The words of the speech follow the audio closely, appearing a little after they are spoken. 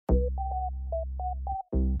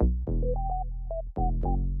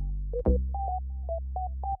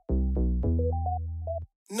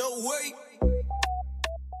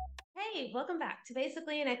Welcome back to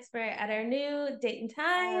Basically an Expert at our new date and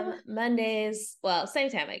time, Mondays. Well, same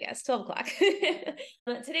time, I guess, 12 o'clock.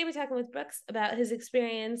 Today we're talking with Brooks about his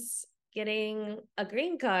experience getting a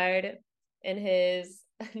green card in his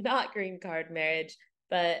not green card marriage.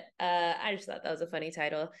 But I just thought that was a funny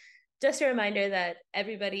title. Just a reminder that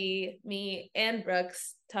everybody, me and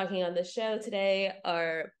Brooks, talking on the show today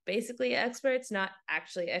are basically experts, not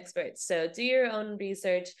actually experts. So do your own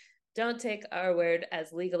research. Don't take our word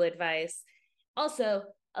as legal advice. Also,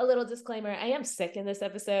 a little disclaimer, I am sick in this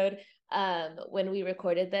episode when we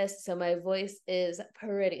recorded this, so my voice is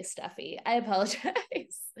pretty stuffy. I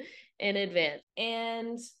apologize in advance.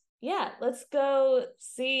 And yeah, let's go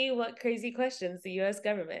see what crazy questions the US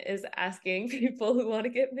government is asking people who want to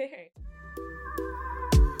get married.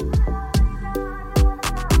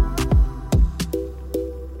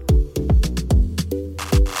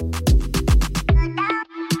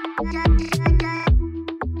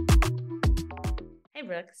 Hey,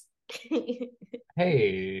 Brooks.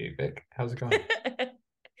 Hey, Vic. How's it going?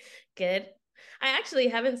 Good. I actually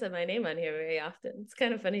haven't said my name on here very often. It's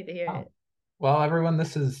kind of funny to hear it. Well, everyone,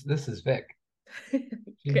 this is Vic.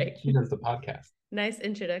 Great. She does the podcast. Nice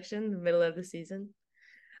introduction in the middle of the season.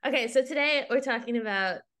 Okay, so today we're talking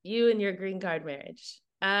about you and your green card marriage.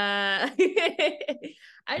 I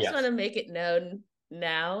just want to make it known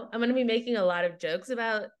now. I'm going to be making a lot of jokes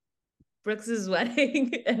about Brooks's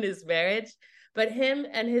wedding and his marriage, but him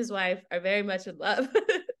and his wife are very much in love.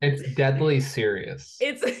 It's deadly serious.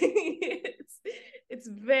 It's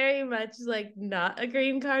very much like not a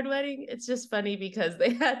green card wedding. It's just funny because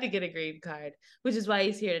they had to get a green card, which is why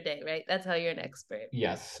he's here today, right? That's how you're an expert.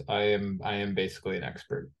 Yes, I am basically an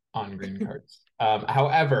expert on green cards.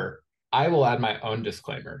 However, I will add my own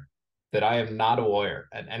disclaimer that I am not a lawyer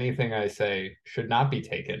and anything I say should not be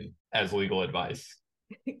taken as legal advice.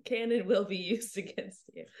 Can and will be used against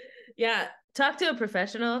you. Yeah, talk to a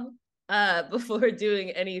professional before doing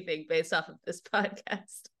anything based off of this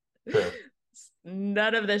podcast. True.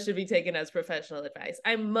 None of this should be taken as professional advice.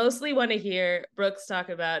 I mostly want to hear Brooks talk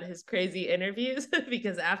about his crazy interviews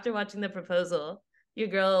because after watching the proposal, your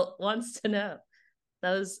girl wants to know.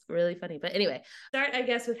 That was really funny. But anyway, start, I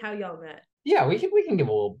guess, with how y'all met. Yeah, we can give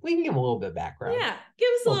a little bit of background. Yeah, give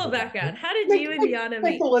us a little background. How did you and Yana meet?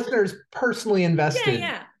 Make the listeners personally invested.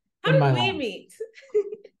 Yeah. How did we meet?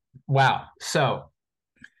 Wow. So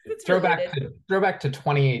throwback to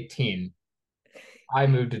 2018. I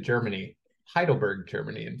moved to Germany, Heidelberg,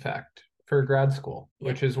 Germany, in fact, for grad school,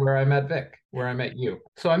 which is where I met Vic, where I met you.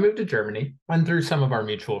 So I moved to Germany and through some of our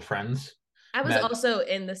mutual friends. I was also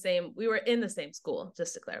we were in the same school,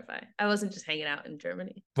 just to clarify. I wasn't just hanging out in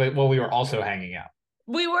Germany. But, well, we were also hanging out.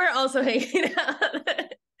 We were also hanging out.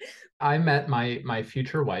 I met my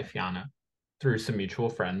future wife, Yana, through some mutual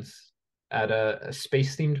friends at a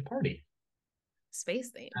space-themed party.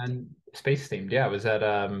 Space-themed, yeah. It was at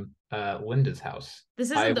Linda's house.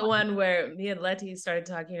 This isn't the one where me and Letty started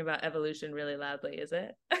talking about evolution really loudly, is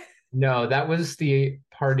it? No, that was the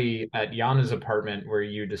party at Yana's apartment where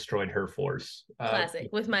you destroyed her floors. Classic,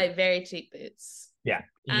 with my very cheap boots. Yeah,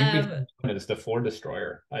 you became known as the floor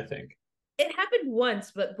destroyer, I think. It happened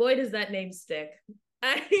once, but boy, does that name stick.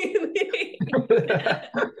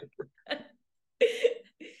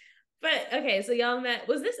 But okay, so y'all met.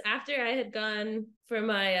 Was this after I had gone for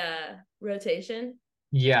my rotation?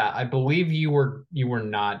 Yeah, I believe you were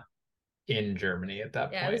not in Germany at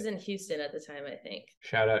that point. Yeah, I was in Houston at the time, I think.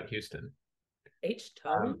 Shout out Houston.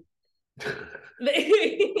 Throwing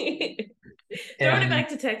it back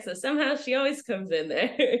to Texas. Somehow she always comes in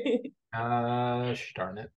there. Darn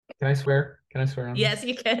it. Can I swear? On yes,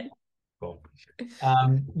 you can. Cool.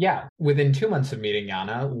 Yeah, within 2 months of meeting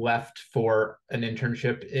Yana, left for an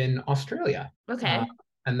internship in Australia. Okay.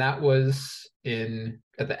 And that was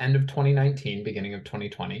at the end of 2019, beginning of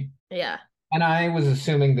 2020. Yeah. And I was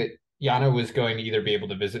assuming that Yana was going to either be able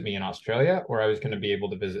to visit me in Australia or I was going to be able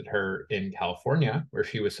to visit her in California, where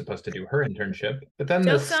she was supposed to do her internship. But then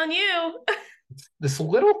joke's on you. This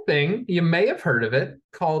little thing, you may have heard of it,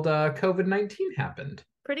 called COVID-19 happened.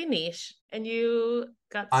 Pretty niche. And you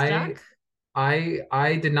got stuck?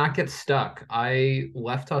 I did not get stuck. I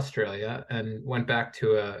left Australia and went back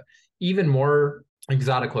to a even more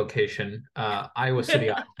exotic location, Iowa City,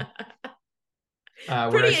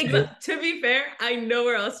 Iowa. To be fair, I know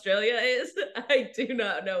where Australia is. I do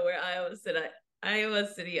not know where Iowa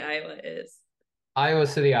City, Iowa is. Iowa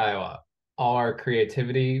City, Iowa. All our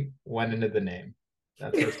creativity went into the name.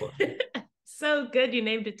 That's our slogan. So good, you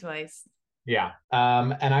named it twice. Yeah.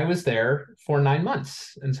 And I was there for 9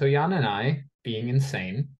 months. And so Yana and I, being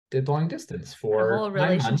insane, did long distance for a whole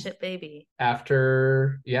relationship baby.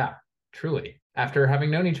 After truly, after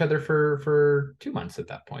having known each other for 2 months at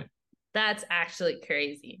that point. That's actually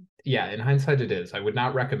crazy. Yeah, in hindsight, it is. I would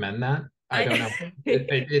not recommend that. I don't know.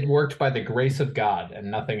 It worked by the grace of God and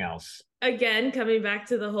nothing else. Again, coming back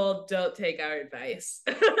to the whole don't take our advice.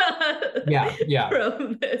 Yeah.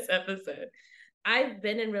 From this episode. I've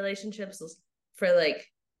been in relationships for like,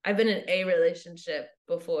 I've been in a relationship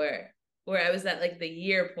before where I was at like the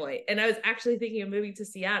year point, and I was actually thinking of moving to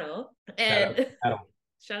Seattle. And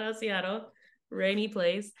shout out Seattle, rainy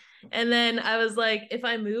place. And then I was like, if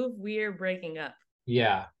I move, we're breaking up.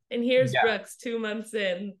 Yeah. And here's Brooks 2 months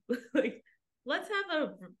in, like, let's have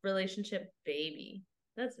a relationship baby.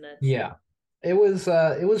 That's nuts. Yeah. It was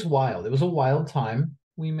wild. It was a wild time.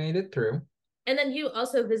 We made it through. And then you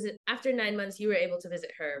also after 9 months, you were able to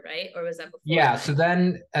visit her, right? Or was that before? Yeah. So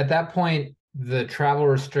then at that point, the travel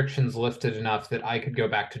restrictions lifted enough that I could go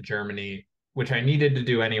back to Germany, which I needed to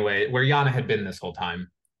do anyway, where Yana had been this whole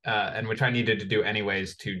time, and which I needed to do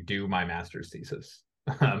anyways to do my master's thesis.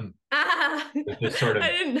 Sort of...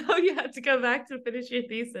 I didn't know you had to go back to finish your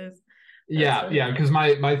thesis. Yeah, because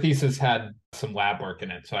my thesis had some lab work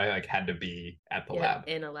in it, so I like had to be at the lab.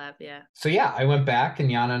 In a lab, yeah. So yeah, I went back, and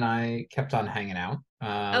Yana and I kept on hanging out.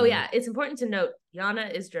 Oh yeah, it's important to note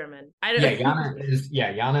Yana is German. I don't.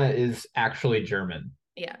 Yana is actually German.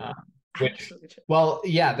 Yeah. Well,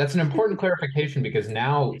 yeah, that's an important clarification, because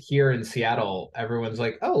now here in Seattle, everyone's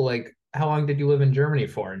like, "Oh, like how long did you live in Germany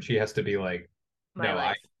for?" And she has to be like,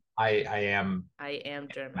 "No, I am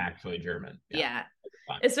German. I'm actually German." Yeah.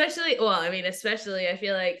 Especially I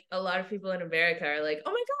feel like a lot of people in America are like,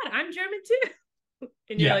 "Oh my God, I'm German too."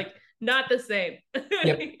 And you're like, not the same.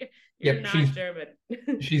 You're not German.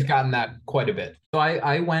 She's gotten that quite a bit. So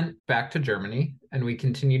I went back to Germany, and we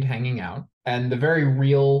continued hanging out. And the very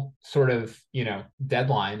real sort of,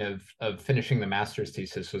 deadline of finishing the master's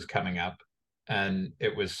thesis was coming up. And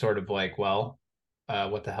it was sort of like, well,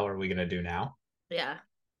 what the hell are we going to do now? Yeah.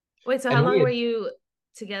 Wait, so how long were you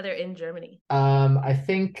together in Germany? I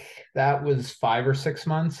think that was 5 or 6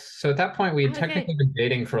 months. So at that point, we had technically been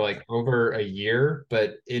dating for like over a year,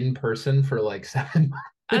 but in person for like 7 months.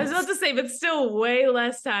 I was about to say, but still way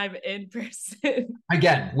less time in person.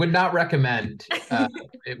 Again, would not recommend.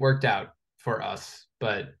 It worked out for us,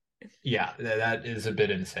 but yeah, that is a bit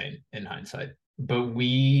insane in hindsight. But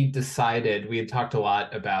we had talked a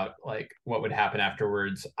lot about like what would happen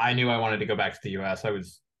afterwards. I knew I wanted to go back to the US. I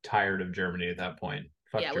was tired of Germany at that point.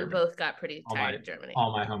 Fuck Germany. We both got pretty tired of Germany.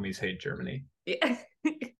 All my homies hate Germany. Yeah.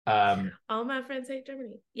 All my friends hate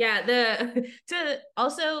Germany. Yeah.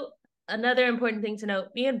 Also another important thing to note,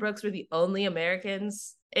 me and Brooks were the only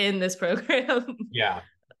Americans in this program. Yeah.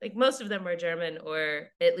 Like most of them were German or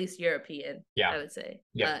at least European, I would say.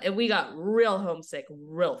 Yeah. And we got real homesick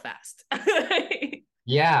real fast.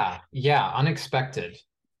 Yeah. Unexpected.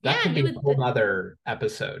 That could be a whole other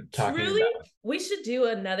episode talking about. We should do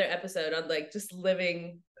another episode on like just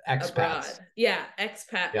living abroad. Yeah,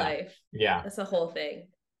 expat life. Yeah. That's a whole thing.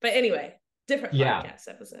 But anyway, different podcast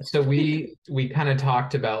episode. So we kind of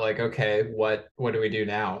talked about like, okay, what do we do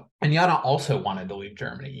now? And Yana also wanted to leave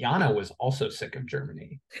Germany. Yana was also sick of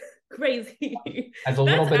Germany. Crazy. As a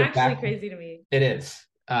little bit actually crazy to me. It is.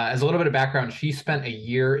 As a little bit of background, she spent a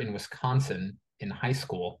year in Wisconsin in high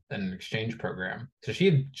school in an exchange program. So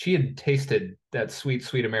she had tasted that sweet,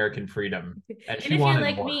 sweet American freedom. And if you're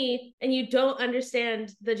like more. Me and you don't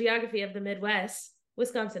understand the geography of the Midwest,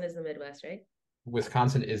 Wisconsin is the Midwest, right?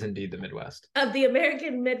 Wisconsin is indeed the Midwest. Of the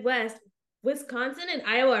American Midwest, Wisconsin and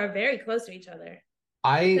Iowa are very close to each other.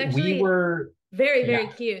 We were very, very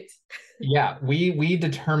cute. Yeah, we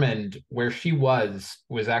determined where she was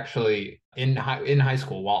actually in high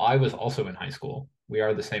school while I was also in high school. We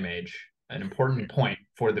are the same age. An important point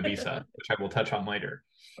for the visa, which I will touch on later.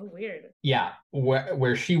 Oh, weird. Yeah,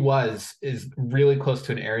 where she was is really close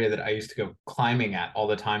to an area that I used to go climbing at all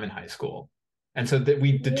the time in high school. And so that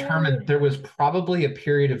we determined there was probably a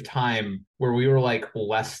period of time where we were like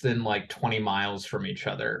less than like 20 miles from each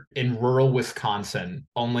other in rural Wisconsin,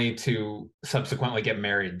 only to subsequently get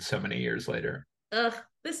married so many years later. Ugh,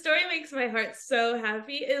 this story makes my heart so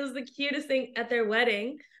happy. It was the cutest thing at their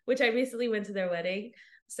wedding, which I recently went to their wedding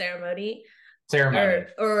ceremony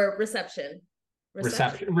or reception.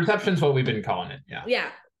 Reception's what we've been calling it.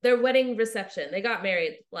 Yeah, their wedding reception. They got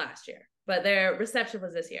married last year, but their reception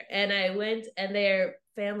was this year. And I went, and their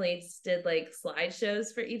families did like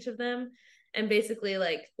slideshows for each of them, and basically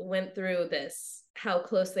like went through how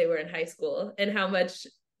close they were in high school and how much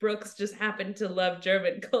Brooks just happened to love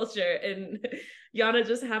German culture and Yana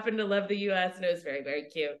just happened to love the US, and it was very, very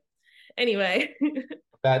cute. Anyway.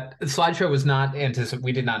 That slideshow was not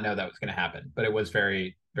we did not know that was going to happen, but it was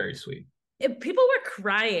very, very sweet. People were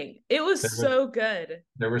crying. It was so good.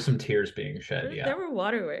 There were some tears being shed. Yeah. There were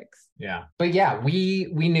waterworks. Yeah. But yeah, we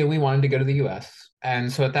knew we wanted to go to the US.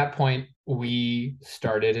 And so at that point, we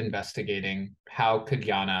started investigating how could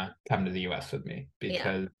Yana come to the US with me?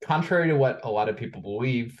 Because contrary to what a lot of people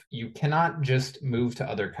believe, you cannot just move to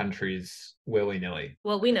other countries willy-nilly.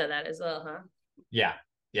 Well, we know that as well, huh? Yeah.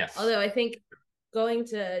 Yes. Although I think going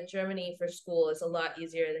to Germany for school is a lot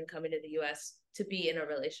easier than coming to the US to be in a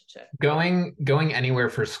relationship. Going anywhere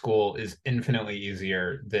for school is infinitely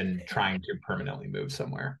easier than trying to permanently move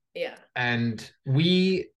somewhere. Yeah. And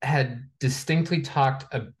we had distinctly talked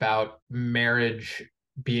about marriage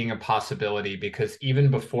being a possibility because even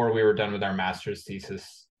before we were done with our master's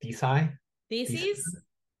thesis, theses.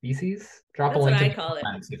 Drop That's a link what in I call it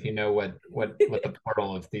if you know what the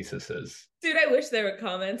plural of thesis is. Dude, I wish there were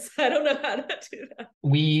comments. I don't know how to do that.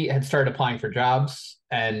 We had started applying for jobs,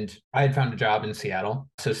 and I had found a job in Seattle.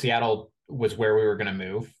 So Seattle was where we were going to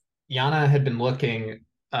move. Yana had been looking,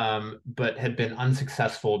 but had been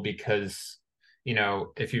unsuccessful because, you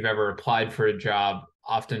know, if you've ever applied for a job,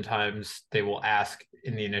 oftentimes they will ask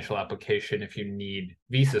in the initial application if you need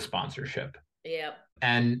visa sponsorship. Yeah.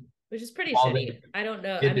 And which is pretty shitty. I don't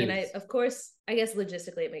know. I mean, of course, I guess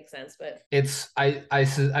logistically it makes sense, but it's I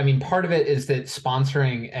mean, part of it is that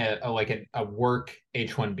sponsoring a work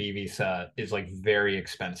H-1B visa is like very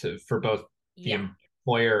expensive for both the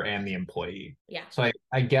employer and the employee. Yeah. So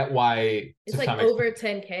I get why it's like over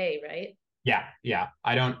 10K, right? Yeah, yeah.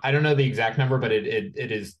 I don't know the exact number, but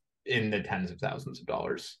it is in the tens of thousands of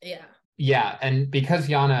dollars. Yeah. Yeah, and because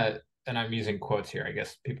Yana, and I'm using quotes here, I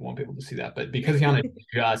guess people won't be able to see that, but because Yana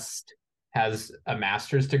just has a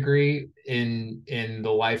master's degree in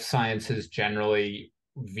the life sciences, generally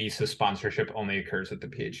visa sponsorship only occurs at the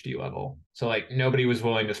PhD level. So like nobody was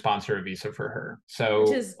willing to sponsor a visa for her. So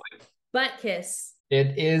which is butt kiss.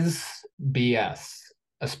 It is BS,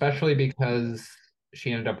 especially because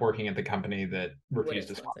she ended up working at the company that refused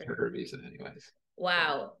to sponsor her visa anyways.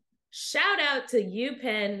 Wow. Shout out to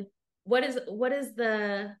UPenn. What is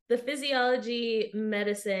the physiology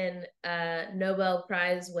medicine Nobel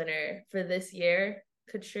Prize winner for this year?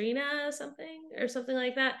 Katrina something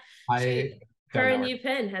like that. Her and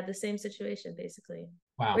UPenn had the same situation basically.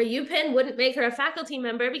 Wow. Where UPenn wouldn't make her a faculty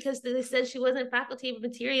member because they said she wasn't faculty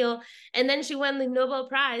material, and then she won the Nobel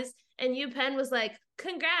Prize, and UPenn was like,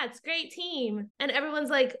 "Congrats, great team," and everyone's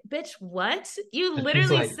like, "Bitch, what? You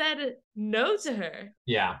literally said no to her."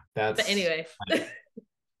 Yeah, that's. But anyway.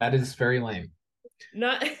 That is very lame.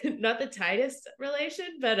 Not the tightest relation,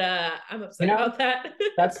 but I'm upset about that.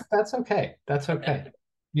 That's okay. That's okay.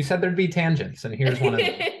 You said there'd be tangents, and here's one of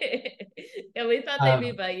them. Yeah, we thought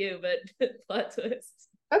they'd be by you, but plot twist.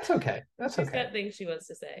 That's okay. She's got things she wants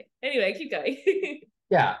to say. Anyway, keep going.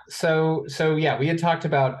 Yeah. So yeah, we had talked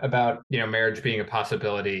about marriage being a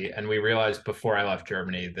possibility, and we realized before I left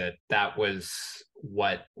Germany that was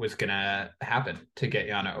what was gonna happen to get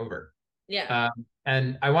Yana over. Yeah.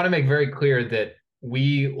 And I want to make very clear that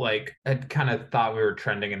we had kind of thought we were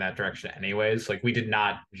trending in that direction anyways. Like we did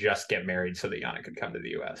not just get married so that Yana could come to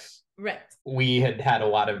the US. Right. We had a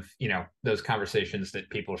lot of, those conversations that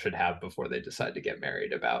people should have before they decide to get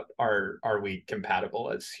married about are we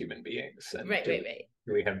compatible as human beings? And right.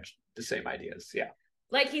 Do we have the same ideas? Yeah.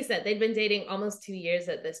 Like he said, they'd been dating almost 2 years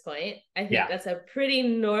at this point. I think that's a pretty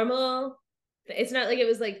normal. It's not like it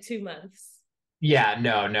was like 2 months. Yeah,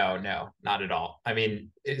 no, not at all. I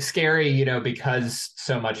mean, it's scary, because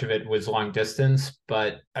so much of it was long distance,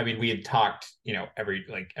 but I mean, we had talked, every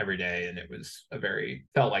day, and it was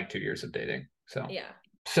felt like 2 years of dating. So yeah.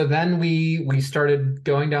 So then we started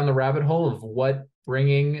going down the rabbit hole of what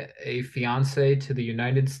bringing a fiance to the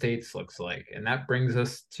United States looks like. And that brings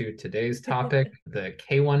us to today's topic, the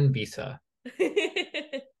K1 visa.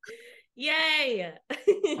 Yay!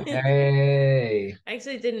 Yay! I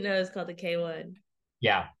actually didn't know it was called the K1.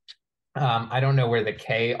 Yeah. I don't know where the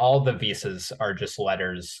K, all the visas are just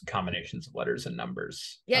letters, combinations of letters and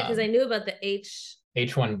numbers. Yeah, because I knew about the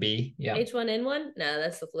H1B. Yeah. H1N1? No,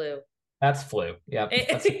 that's the flu. That's flu. Yeah.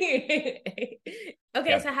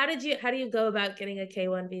 Okay, so how do you go about getting a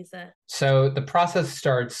K1 visa? So the process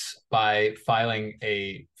starts by filing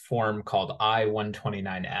a form called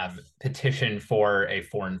I-129M, petition for a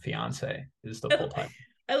foreign fiance is the full title.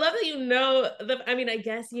 I love that I mean, I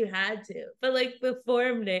guess you had to, but like the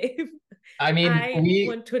form name. I mean,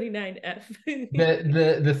 I-129F.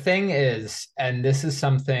 the thing is, and this is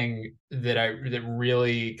something that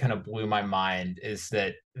really kind of blew my mind, is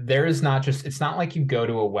that there is it's not like you go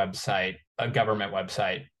to a government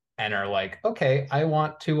website, and are like, okay, I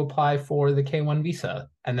want to apply for the K1 visa,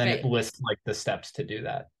 and then it lists like the steps to do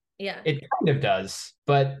that. Yeah. It kind of does,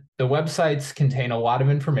 but the websites contain a lot of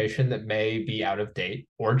information that may be out of date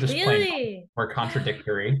or just plain Really? or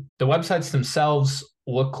contradictory. The websites themselves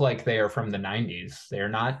look like they are from the 90s. They are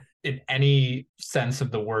not in any sense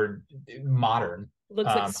of the word modern.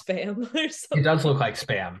 Looks like spam or something. It does look like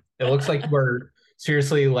spam. It looks like we're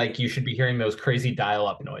seriously like you should be hearing those crazy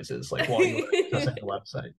dial-up noises like while you're accessing the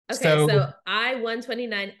website. Okay, so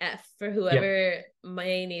I-129F for whoever yep.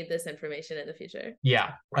 may need this information in the future.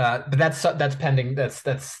 Yeah, but that's pending. That's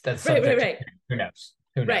right. Who knows?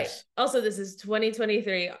 Who knows? Right. Also, this is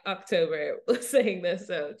 2023 October saying this,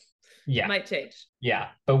 so yeah, it might change. Yeah,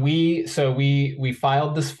 but we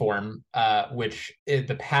filed this form, which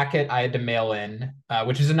the packet I had to mail in,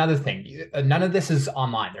 which is another thing. None of this is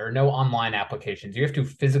online. There are no online applications. You have to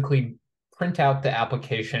physically print out the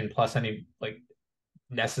application plus any like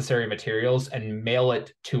necessary materials and mail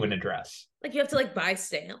it to an address. Like you have to like buy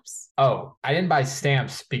stamps. Oh, I didn't buy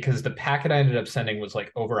stamps because the packet I ended up sending was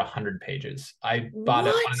like over 100 pages. I bought one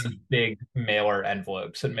of those big mailer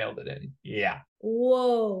envelopes and mailed it in. Yeah.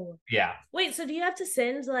 Whoa. Yeah. Wait, so do you have to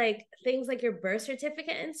send like things like your birth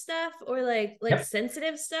certificate and stuff, or like yep.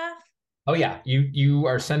 sensitive stuff? Oh yeah, you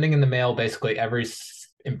are sending in the mail basically every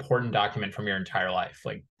important document from your entire life,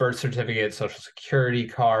 like birth certificate, social security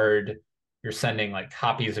card. You're sending like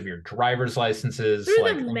copies of your driver's licenses through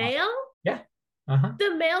like the mail. Yeah.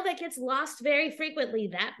 The mail that gets lost very frequently,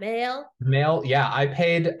 that mail. Yeah.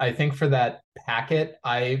 I think for that packet,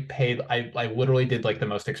 I literally did like the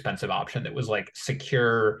most expensive option that was like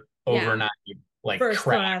secure overnight, like first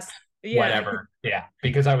class, whatever. Yeah.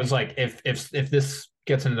 Because I was like, if this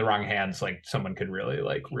gets into the wrong hands, like someone could really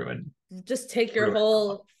like just take your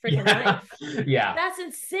whole freaking life. Yeah. That's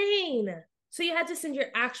insane. So you had to send your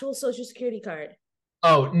actual social security card.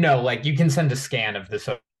 Oh no, like you can send a scan of the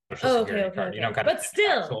social security card. Okay. You don't got but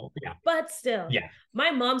still. Yeah.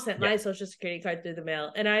 My mom sent my social security card through the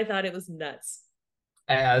mail, and I thought it was nuts.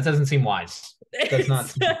 It doesn't seem wise. Does not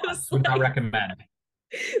seem wise. Would not recommend.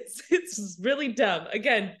 It's really dumb.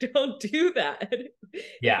 Again, don't do that.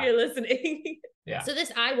 Yeah. If you're listening. Yeah. So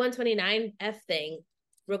this I-129F thing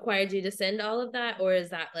required you to send all of that, or is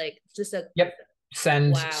that like just a Yep.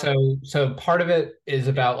 Send. Wow. So part of it is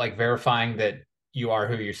about like verifying that you are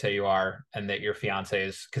who you say you are and that your fiance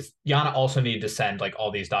is, because Yana also needed to send like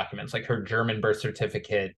all these documents, like her German birth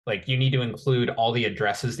certificate. Like you need to include all the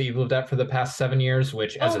addresses that you've lived at for the past 7 years,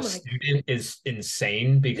 which as a student is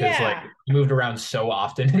insane because like you moved around so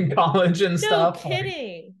often in college and stuff. No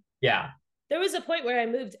kidding. Like, yeah. There was a point where I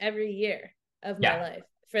moved every year of my life.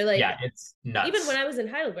 For like, it's nuts. Even when I was in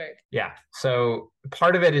Heidelberg. Yeah. So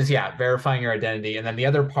part of it is, verifying your identity. And then the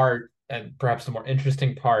other part, and perhaps the more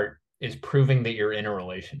interesting part, is proving that you're in a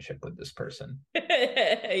relationship with this person.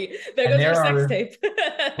 There goes your sex tape.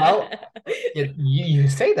 Well, you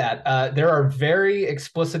say that. There are very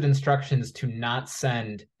explicit instructions to not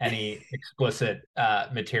send any explicit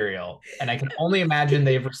material. And I can only imagine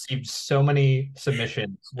they've received so many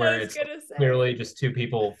submissions where it's clearly just two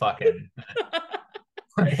people fucking.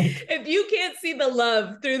 If you can't see the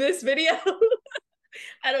love through this video,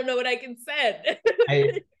 I don't know what I can send.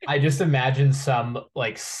 I just imagine some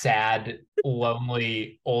like sad,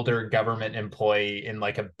 lonely, older government employee in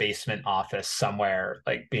like a basement office somewhere,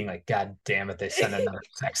 like being like, God damn it, they sent another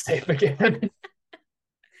sex tape again.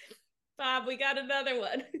 Bob, we got another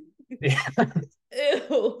one. Yeah.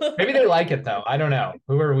 Ew. Maybe they like it though. I don't know.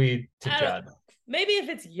 Who are we to judge? Maybe if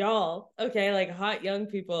it's y'all, okay, like hot young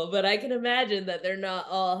people, but I can imagine that they're not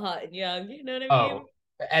all hot and young. You know what I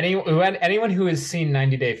mean? Anyone who has seen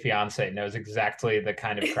 90 Day Fiance knows exactly the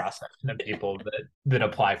kind of cross-section of people that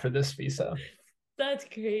apply for this visa. That's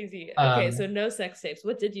crazy. Okay, so no sex tapes.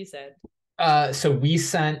 What did you send? So we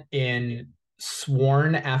sent in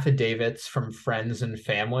sworn affidavits from friends and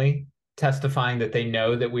family testifying that they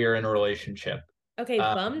know that we are in a relationship. Okay,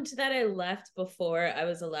 bummed that I left before I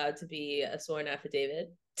was allowed to be a sworn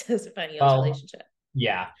affidavit testifying on a relationship.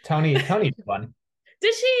 Yeah, Tony's fun.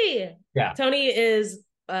 Did she? Yeah. Tony is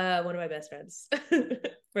one of my best friends.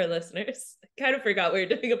 For listeners, I kind of forgot we were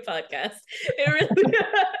doing a podcast.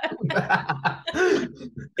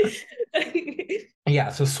 Yeah,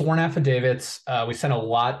 so sworn affidavits. We sent a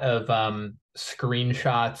lot of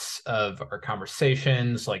screenshots of our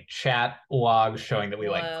conversations, like chat logs showing that we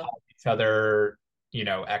like called each other,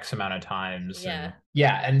 X amount of times.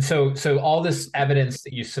 And so all this evidence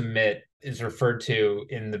that you submit is referred to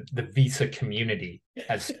in the visa community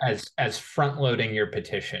as front loading your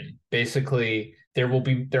petition. Basically, there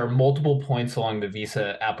are multiple points along the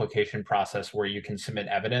visa application process where you can submit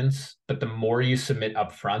evidence, but the more you submit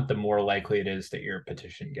up front, the more likely it is that your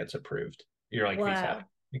petition gets approved. You're like visa.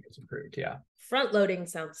 think it's approved. Yeah. Front loading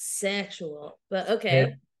sounds sexual, but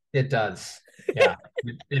okay. It does. Yeah.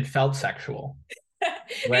 it felt sexual.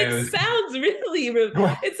 It sounds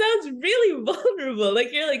really vulnerable.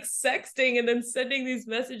 Like you're like sexting and then sending these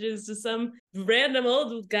messages to some random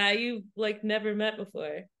old guy you like never met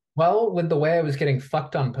before. Well, with the way I was getting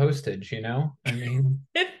fucked on postage, you know? I mean,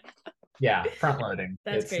 yeah, front loading.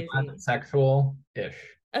 That's it's crazy. Sexual-ish.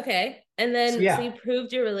 Okay. And then, So, yeah. so you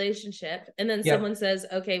proved your relationship, and then someone says,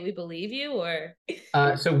 okay, we believe you, or?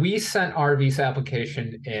 So we sent our visa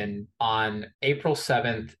application in on April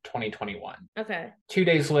 7th, 2021. Okay. 2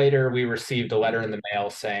 days later, we received a letter in the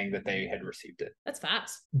mail saying that they had received it. That's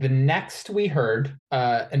fast. The next we heard,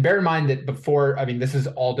 and bear in mind that before, I mean, this is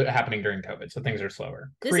all happening during COVID, so things are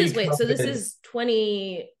slower. So this is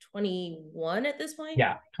 2021 at this point?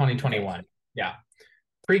 Yeah, 2021. Okay. Yeah.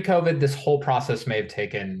 Pre-COVID, this whole process may have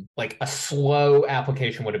taken, like, a slow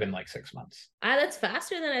application would have been like 6 months. That's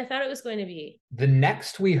faster than I thought it was going to be. The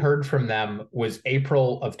next we heard from them was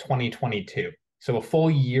April of 2022. So a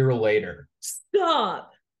full year later.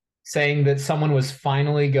 Stop. Saying that someone was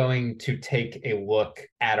finally going to take a look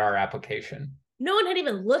at our application. No one had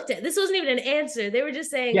even looked at it. This wasn't even an answer. They were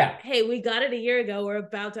just saying, hey, we got it a year ago. We're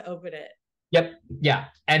about to open it. Yep. Yeah.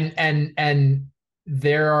 And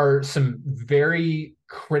there are some very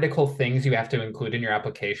critical things you have to include in your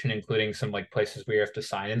application, including some like places where you have to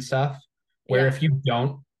sign and stuff, where if you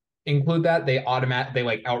don't include that, they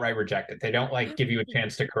like outright reject it. They don't like give you a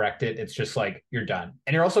chance to correct it. It's just like, you're done.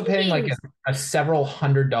 And you're also paying like a several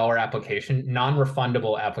 $100 application,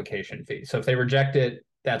 non-refundable application fee. So if they reject it,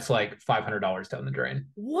 that's like $500 down the drain.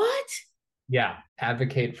 What? Yeah.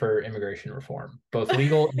 Advocate for immigration reform, both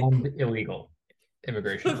legal and illegal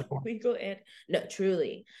immigration reform. Legal and no,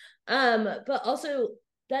 truly. But also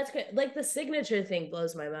that's good. Like the signature thing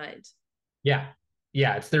blows my mind. Yeah.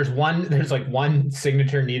 There's like one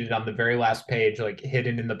signature needed on the very last page, like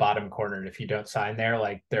hidden in the bottom corner. And if you don't sign there,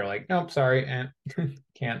 like they're like, nope, sorry,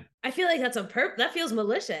 can't. I feel like that's on purpose. That feels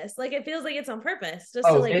malicious. Like it feels like it's on purpose, just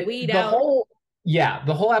to like weed out.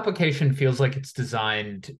 The whole application feels like it's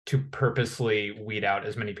designed to purposely weed out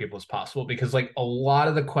as many people as possible, because like a lot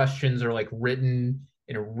of the questions are like written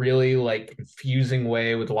in a really like confusing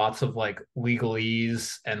way with lots of like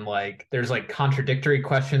legalese, and like there's like contradictory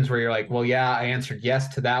questions where you're like, well, yeah, I answered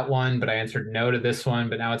yes to that one, but I answered no to this one,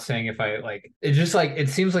 but now it's saying if I like, it's just like, it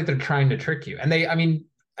seems like they're trying to trick you. And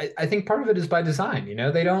I think part of it is by design, you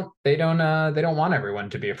know, they don't want everyone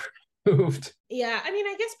to be approved. Yeah, I mean,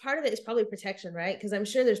 I guess part of it is probably protection, right? Because I'm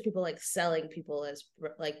sure there's people like selling people as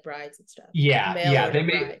like brides and stuff. They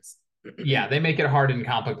make it hard and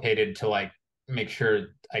complicated to like make sure,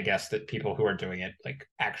 I guess, that people who are doing it like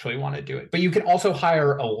actually want to do it. But you can also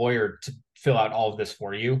hire a lawyer to fill out all of this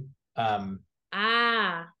for you.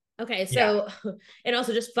 Okay, so it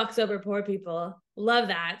also just fucks over poor people. Love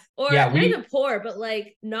that. Or not even poor, but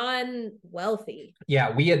like non-wealthy.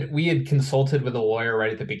 Yeah, we had consulted with a lawyer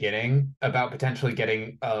right at the beginning about potentially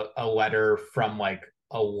getting a letter from like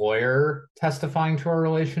a lawyer testifying to our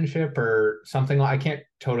relationship or something. I can't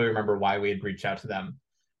totally remember why we had reached out to them.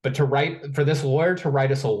 But for this lawyer to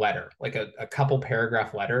write us a letter, like a couple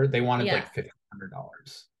paragraph letter, they wanted like $1,500.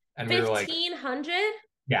 And we were like, $1,500?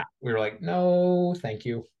 Yeah, we were like, no, thank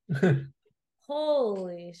you.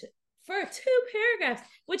 Holy shit. For 2 paragraphs,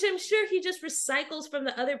 which I'm sure he just recycles from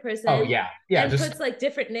the other person. Oh, yeah. And puts like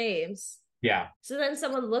different names. Yeah. So then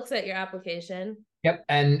someone looks at your application. Yep.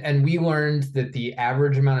 And we learned that the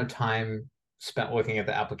average amount of time spent looking at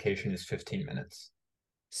the application is 15 minutes.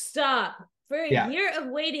 Stop. For a year of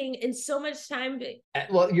waiting and so much time.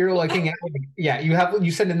 Well, you're looking at,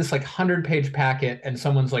 you send in this like 100-page packet and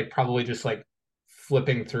someone's like probably just like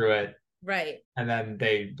flipping through it. Right. And then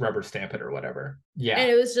they rubber stamp it or whatever. Yeah.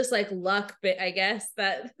 And it was just like luck, but I guess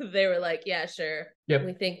that they were like, yeah, sure. Yep.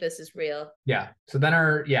 We think this is real. Yeah. So then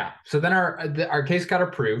our case got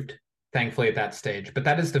approved, thankfully, at that stage. But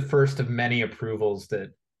that is the first of many approvals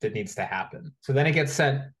that needs to happen. So then it gets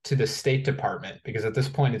sent to the State Department, because at this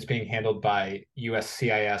point it's being handled by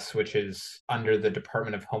USCIS, which is under the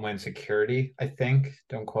Department of Homeland Security, I think.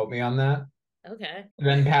 Don't quote me on that. Okay.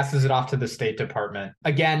 Then passes it off to the State Department.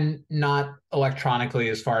 Again, not electronically,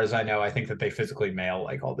 as far as I know. I think that they physically mail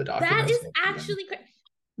like all the documents. That is actually crazy.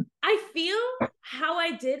 I feel how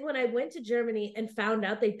I did when I went to Germany and found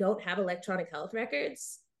out they don't have electronic health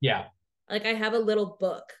records. Yeah. Like I have a little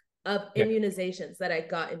book of immunizations that I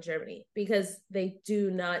got in Germany because they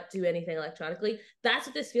do not do anything electronically. That's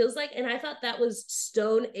what this feels like. And I thought that was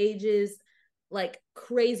Stone Ages, like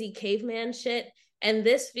crazy caveman shit. And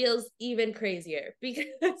this feels even crazier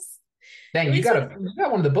because dang, you got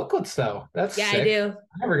one of the booklets though. That's sick. I do.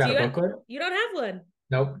 I never got a booklet. You don't have one.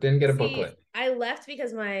 Nope, didn't get a See, booklet. I left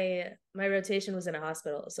because my rotation was in a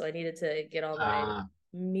hospital, so I needed to get all my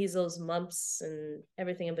measles, mumps, and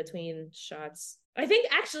everything in between shots. I think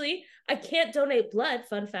actually I can't donate blood,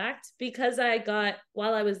 fun fact, because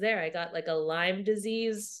while I was there, I got like a Lyme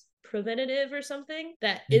disease preventative or something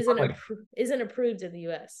that isn't approved in the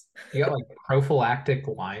US. You got like prophylactic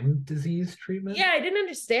Lyme disease treatment? Yeah, I didn't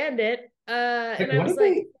understand it. And I What was did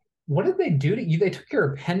like, what did they do to you? They took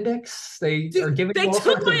your appendix. They are giving they you all took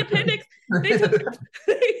sorts my of appendix. They took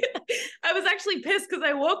I was actually pissed because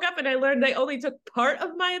I woke up and I learned they only took part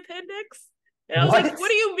of my appendix. And I was like, what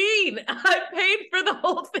do you mean? I paid for the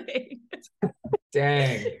whole thing.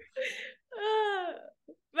 Dang.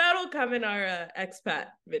 That'll come in our expat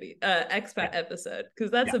video, expat episode,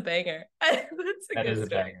 because that's a banger. That is a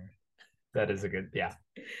banger. That is a good,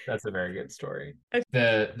 that's a very good story. Okay.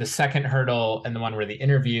 The second hurdle and the one where the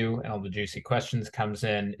interview and all the juicy questions comes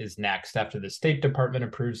in is next. After the State Department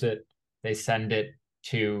approves it, they send it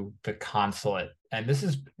to the consulate. And this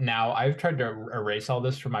is now, I've tried to erase all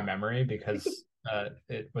this from my memory because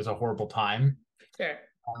it was a horrible time. Sure.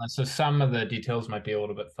 So some of the details might be a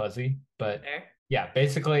little bit fuzzy, but yeah,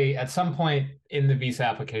 basically at some point in the visa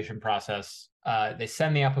application process, they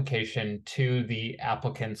send the application to the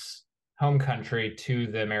applicant's home country, to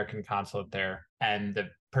the American consulate there, and the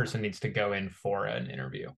person needs to go in for an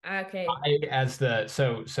interview. Okay.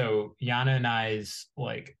 So Yana and I's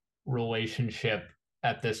like relationship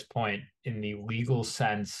at this point in the legal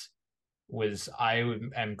sense was I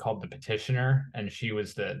am called the petitioner and she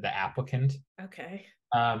was the applicant. Okay.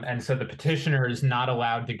 And so the petitioner is not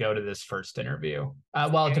allowed to go to this first interview.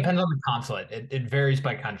 Well, it depends on the consulate. It varies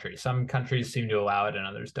by country. Some countries seem to allow it and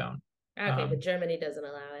others don't. Okay, but Germany doesn't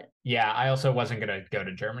allow it. Yeah, I also wasn't going to go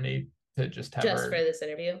to Germany to just have for this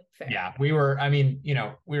interview. Fair. Yeah, we were. I mean,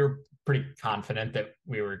 we were pretty confident that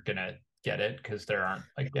we were gonna get it because there aren't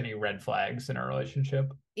like any red flags in our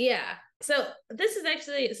relationship. Yeah. So this is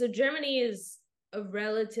actually Germany is a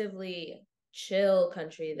relatively chill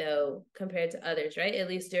country though compared to others, right? At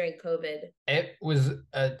least during COVID. It was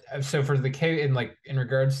so for the in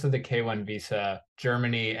regards to the K1 visa,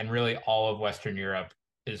 Germany and really all of Western Europe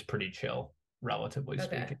is pretty chill, relatively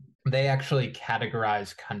speaking. They actually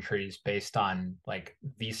categorize countries based on like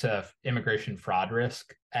visa immigration fraud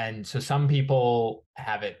risk. And so some people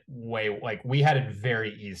have it we had it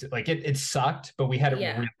very easy. Like it sucked, but we had it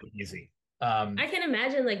really easy. I can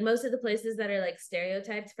imagine like most of the places that are like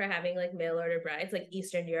stereotyped for having like mail order brides, like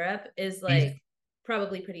Eastern Europe is like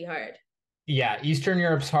probably pretty hard. Yeah, Eastern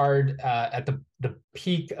Europe's hard at the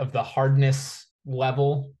peak of the hardness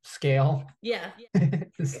level scale. Yeah. That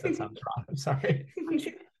sounds wrong. I'm sorry.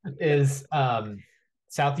 Is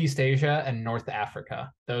Southeast Asia and North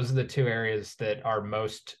Africa. Those are the two areas that are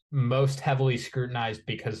most heavily scrutinized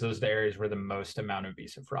because those are the areas where the most amount of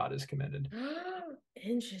visa fraud is committed.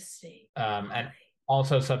 Interesting. And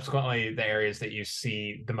also subsequently the areas that you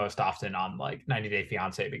see the most often on like 90 Day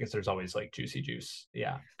Fiance because there's always like juicy juice.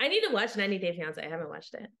 Yeah. I need to watch 90 Day Fiance. I haven't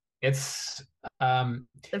watched it. It's the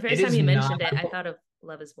first time you mentioned it, I thought of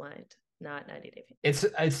Love is Blind, not 90 Day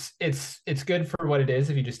Fiance. It's good for what it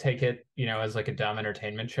is if you just take it, as like a dumb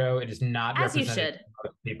entertainment show. It is not as you should.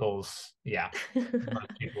 Most people's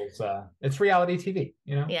it's reality TV,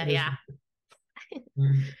 Yeah.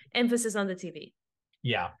 Emphasis on the TV.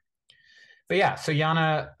 Yeah. But yeah, so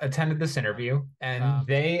Yana attended this interview and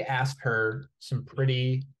they asked her some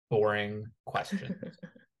pretty boring questions.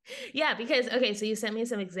 Yeah, because so you sent me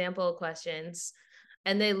some example questions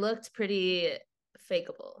and they looked pretty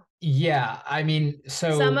fakeable. Yeah, I mean,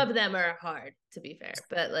 so some of them are hard to be fair,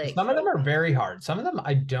 but like some of them are very hard. Some of them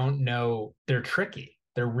I don't know, they're tricky.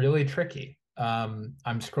 They're really tricky. I'm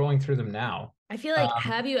scrolling through them now. I feel like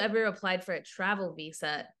have you ever applied for a travel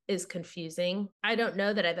visa is confusing. I don't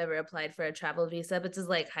know that I've ever applied for a travel visa, but does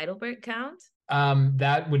like Heidelberg count?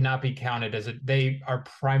 That would not be counted as they are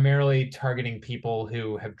primarily targeting people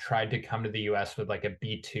who have tried to come to the US with like a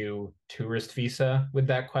B2 tourist visa with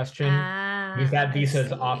that question. Because that visa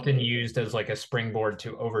is often used as like a springboard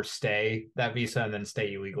to overstay that visa and then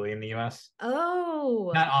stay illegally in the US.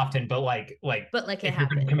 Oh. Not often, but like if you're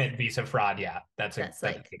going to commit visa fraud, yeah, that's a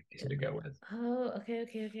big visa to go with. Oh,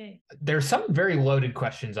 okay. There's some very loaded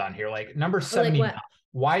questions on here. Like number 79.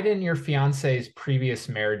 Why didn't your fiance's previous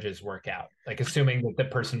marriages work out? Like assuming that the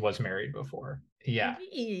person was married before. Yeah.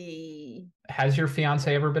 Has your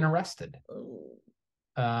fiance ever been arrested?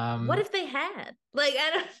 What if they had? Like, I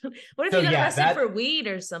don't. What if you got arrested for weed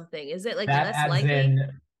or something? Is it like less likely?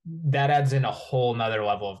 That adds in a whole nother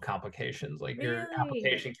level of complications. Like your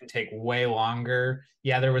application can take way longer.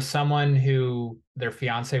 Yeah, there was someone who their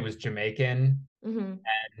fiance was Jamaican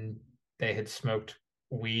and they had smoked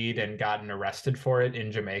weed and gotten arrested for it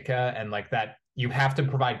in Jamaica, and like that you have to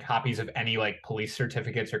provide copies of any like police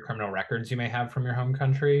certificates or criminal records you may have from your home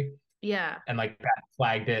country. Yeah. And like that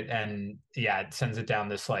flagged it, and yeah, it sends it down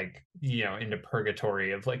this like, into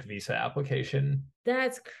purgatory of like visa application.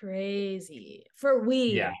 That's crazy. For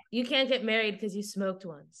weed. Yeah. You can't get married because you smoked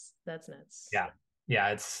once. That's nuts. Yeah. Yeah,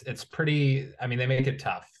 it's pretty, I mean, they make it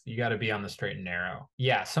tough. You got to be on the straight and narrow.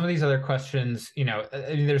 Yeah, some of these other questions, I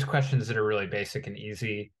mean, there's questions that are really basic and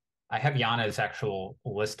easy. I have Yana's actual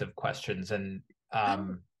list of questions, and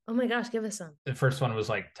oh my gosh, give us some. the first one was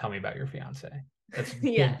like, tell me about your fiance. That's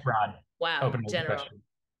yeah. big, broad, wow, open-ended question.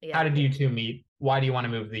 Yeah. How did you two meet? Why do you want to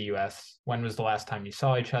move to the US? When was the last time you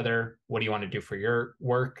saw each other? What do you want to do for your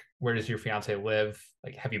work? Where does your fiance live?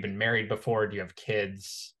 Like, have you been married before? Do you have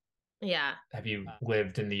kids? Yeah. Have you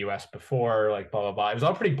lived in the US before? Like, blah, blah, blah. It was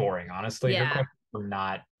all pretty boring, honestly. Yeah. Her questions were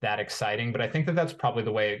not that exciting, but I think that that's probably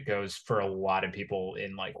the way it goes for a lot of people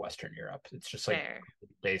in like Western Europe. It's just like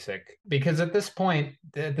basic. Because at this point,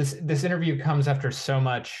 this interview comes after so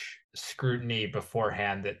much scrutiny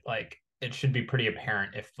beforehand that like it should be pretty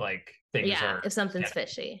apparent if like things are, if something's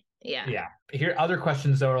fishy. Yeah. Here, other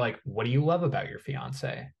questions though are like, what do you love about your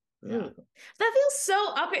fiance? Yeah. That feels so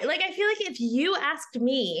awkward. Like, I feel like if you asked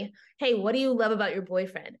me, hey, what do you love about your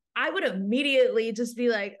boyfriend? I would immediately just be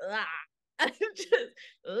like, I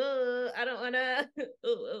don't want to.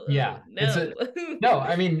 Yeah. No. No,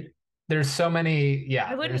 I mean, there's so many. Yeah.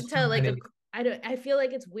 I wouldn't tell like I feel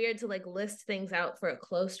like it's weird to like list things out for a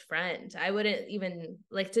close friend. I wouldn't even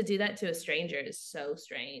like to do that to a stranger is so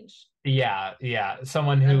strange. Yeah.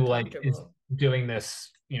 Someone who like is doing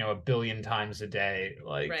this, a billion times a day,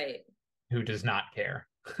 like who does not care.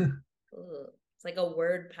 It's like a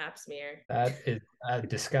word pap smear. That is a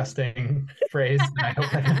disgusting phrase. I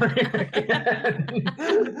hope I never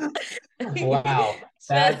again. Wow.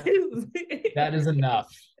 That is enough.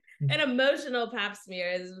 An emotional pap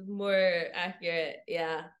smear is more accurate.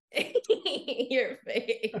 Yeah. Your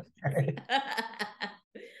face.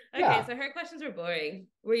 Okay, so her questions were boring.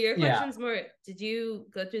 Were your questions more? Did you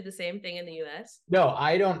go through the same thing in the US? No,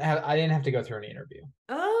 I didn't have to go through an interview.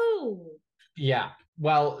 Oh. Yeah.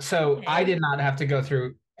 Well, so I did not have to go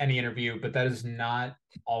through any interview, but that is not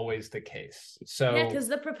always the case. So yeah, because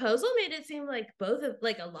the proposal made it seem like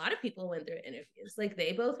a lot of people went through interviews. Like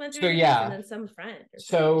they both went through interviews and then some friend.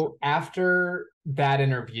 So after that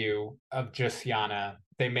interview of just Yana,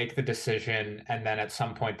 they make the decision, and then at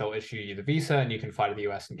some point they'll issue you the visa and you can fly to the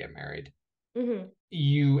US and get married.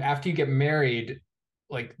 After you get married,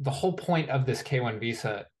 like the whole point of this K1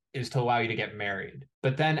 visa is to allow you to get married.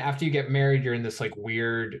 But then after you get married, you're in this like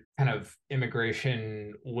weird kind of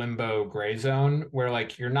immigration limbo gray zone where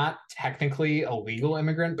like you're not technically a legal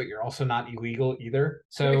immigrant, but you're also not illegal either.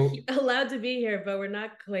 So you're allowed to be here, but we're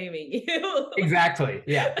not claiming you. Exactly.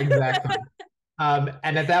 Yeah, exactly.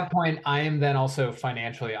 And at that point, I am then also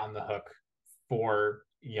financially on the hook for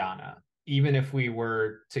Yana, even if we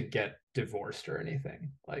were to get divorced or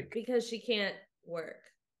anything. Like because she can't work.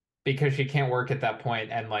 Because she can't work at that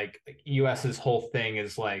point, and like US's whole thing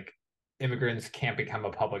is like immigrants can't become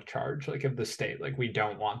a public charge like of the state. Like we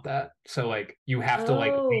don't want that. So like you have to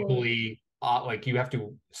like legally like you have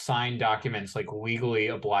to sign documents like legally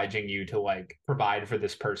obliging you to like provide for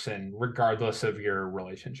this person regardless of your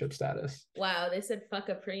relationship status. Wow, they said fuck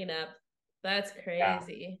a prenup. That's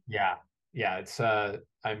crazy. Yeah. It's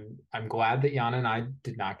I'm glad that Yana and I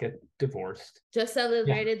did not get divorced. Just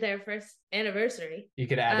celebrated their first anniversary. You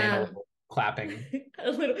could add in a little clapping.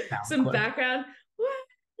 Some background. What?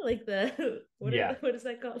 Like what is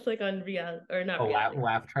that called? Like on real or not?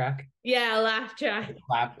 Laugh track. Yeah, a laugh track.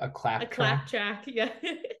 A clap track. Yeah.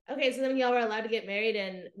 Okay, so then y'all were allowed to get married,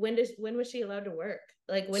 and when was she allowed to work?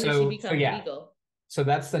 Like when did she become legal? So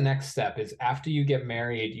that's the next step. Is after you get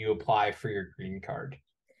married, you apply for your green card.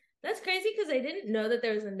 That's crazy because I didn't know that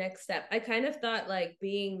there was a next step. I kind of thought like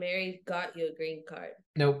being married got you a green card.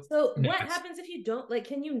 Nope. So what happens if you don't, like,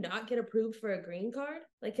 can you not get approved for a green card?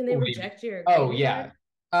 Like, can they reject your green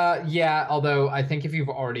card? Yeah. Although I think if you've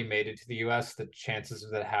already made it to the US, the chances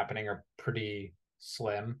of that happening are pretty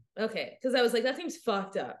slim. Okay. Because I was like, that seems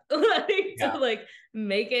fucked up. To like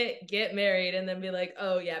make it, get married, and then be like,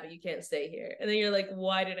 oh yeah, but you can't stay here. And then you're like,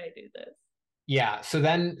 why did I do this? Yeah. So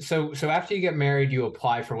after you get married, you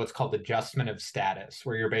apply for what's called adjustment of status,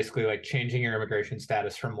 where you're basically like changing your immigration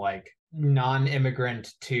status from like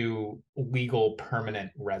non-immigrant to legal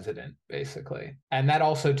permanent resident, basically. And that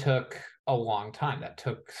also took a long time. That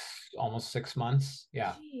took almost 6 months.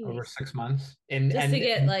 Yeah. Jeez. Over 6 months. To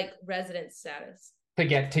get like resident status. To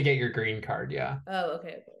get your green card. Yeah. Oh,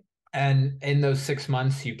 okay. And in those 6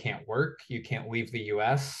 months, you can't work, you can't leave the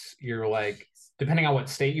US. You're like, depending on what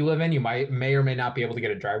state you live in, you may or may not be able to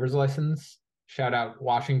get a driver's license. Shout out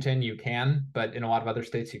Washington, you can, but in a lot of other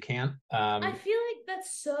states you can't. I feel like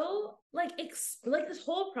that's so like like this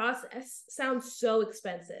whole process sounds so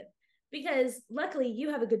expensive because luckily you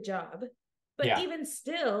have a good job, but yeah. even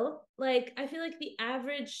still, like I feel like the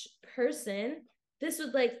average person, this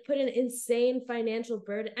would like put an insane financial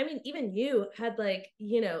burden. I mean, even you had like,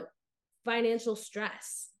 financial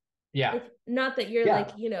stress. Yeah. Like, not that you're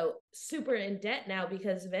like, super in debt now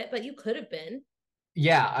because of it, but you could have been.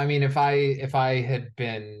 Yeah, I mean, if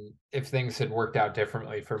things had worked out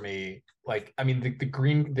differently for me, like, I mean,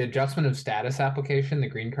 the adjustment of status application, the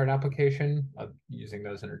green card application, using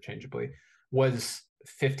those interchangeably, was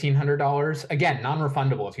 $1,500. Again,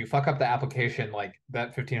 non-refundable. If you fuck up the application, like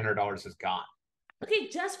that $1,500 is gone. Okay,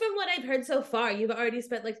 just from what I've heard so far, you've already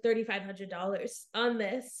spent like $3,500 on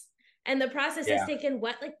this. And the process has taken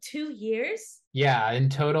what, like 2 years? Yeah, in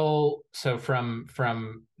total. So from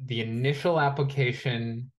the initial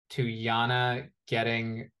application to Yana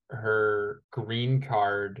getting her green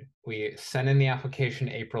card, we sent in the application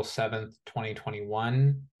April 7th,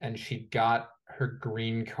 2021, and she got her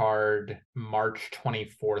green card March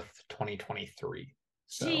 24th, 2023.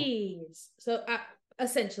 Jeez. So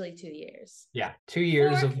essentially 2 years. Yeah, 2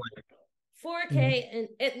 years of like 4K and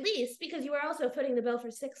at least because you were also footing the bill for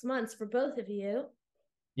 6 months for both of you.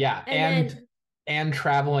 Yeah, and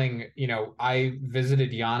traveling, I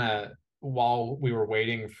visited Yana while we were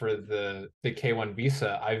waiting for the K1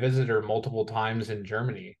 visa. I visited her multiple times in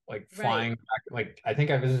Germany, like flying back, like I think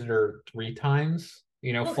I visited her 3 times,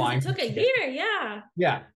 flying. It took a year, yeah.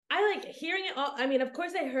 Yeah. I like hearing it all. I mean, of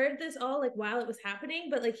course I heard this all like while it was happening,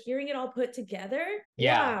 but like hearing it all put together.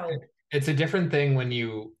 Yeah. Wow. It's a different thing when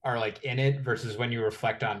you are like in it versus when you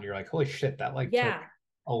reflect on, you're like, holy shit, that like took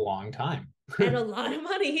a long time. And a lot of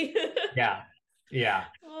money. Yeah. Yeah.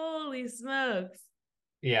 Holy smokes.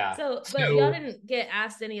 Yeah. But y'all didn't get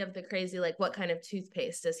asked any of the crazy, like, what kind of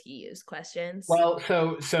toothpaste does he use questions? Well,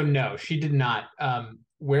 so no, she did not.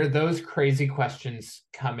 Where those crazy questions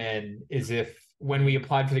come in is if when we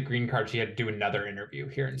applied for the green card, she had to do another interview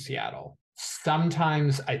here in Seattle.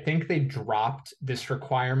 Sometimes I think they dropped this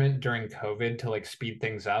requirement during COVID to like speed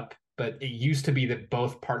things up, but it used to be that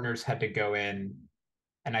both partners had to go in,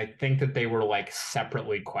 and I think that they were like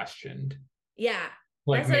separately questioned. Yeah.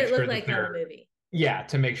 Like, that's what it looked like in the movie. Yeah,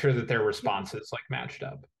 to make sure that their responses like matched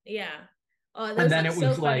up. Yeah. Oh, and then it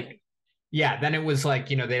was like, yeah, then it was like,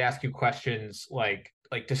 they'd ask you questions like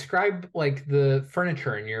describe like the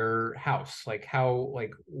furniture in your house, like how,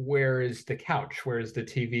 like where is the couch, where is the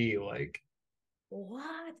TV, like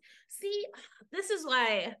what? See, this is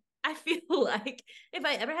why I feel like if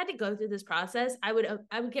I ever had to go through this process, I would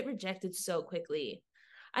get rejected so quickly.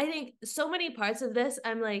 I think so many parts of this,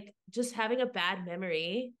 I'm like, just having a bad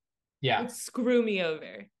memory would screw me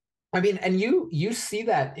over. I mean, and you see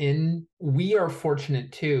that we are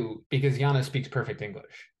fortunate too, because Yana speaks perfect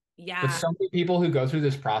English. Yeah. But so many people who go through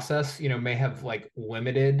this process, may have like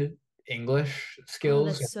limited English skills.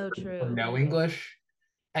 Oh, that's so true. Or no English.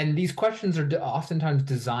 And these questions are oftentimes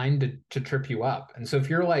designed to trip you up. And so if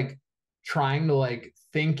you're like trying to like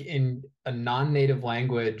think in a non-native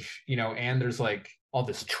language, and there's like all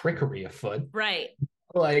this trickery afoot. Right.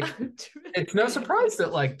 Like it's no surprise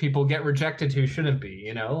that like people get rejected who shouldn't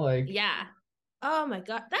be, like. Yeah. Oh my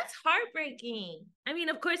God. That's heartbreaking. I mean,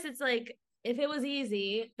 of course it's like, if it was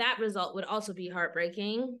easy, that result would also be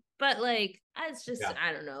heartbreaking. But like, it's just,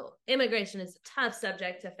 I don't know. Immigration is a tough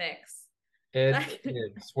subject to fix. It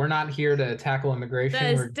is. We're not here to tackle immigration.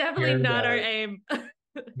 That is definitely not our aim.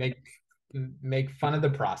 make fun of the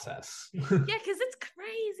process. Yeah, because it's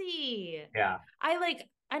crazy. Yeah.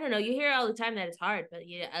 I don't know, you hear all the time that it's hard, but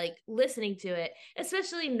like listening to it,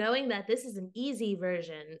 especially knowing that this is an easy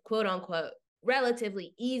version, quote unquote,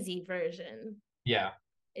 relatively easy version. Yeah.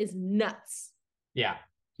 Is nuts. Yeah.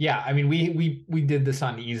 Yeah. I mean, we did this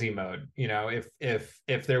on easy mode,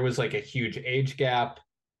 if there was like a huge age gap,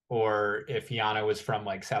 or if Yana was from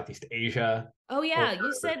like Southeast Asia. Oh yeah,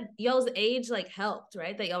 you said y'all's age like helped,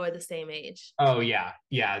 right? That y'all were the same age. Oh yeah,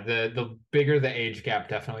 yeah. The bigger the age gap,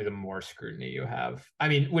 definitely the more scrutiny you have. I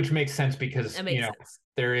mean, which makes sense because sense.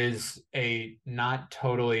 There is a not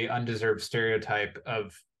totally undeserved stereotype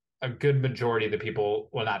of a good majority of the people.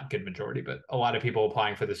 Well, not good majority, but a lot of people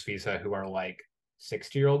applying for this visa who are like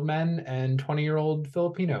 60-year-old men and 20-year-old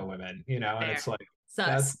Filipino women. And it's like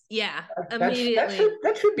Sus. Yeah. Immediately.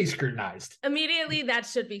 That should be scrutinized. Immediately, that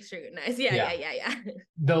should be scrutinized. Yeah.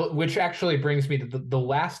 Which actually brings me to the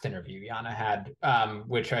last interview Yana had,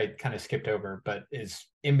 which I kind of skipped over, but is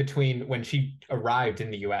in between when she arrived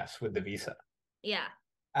in the US with the visa. Yeah.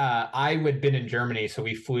 I had been in Germany, so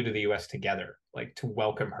we flew to the US together, like to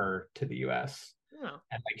welcome her to the US. Oh.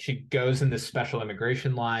 And like she goes in this special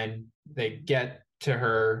immigration line. They get to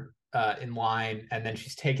her in line, and then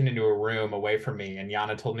she's taken into a room away from me. And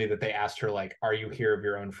Yana told me that they asked her, like, "Are you here of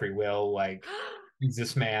your own free will? Like, is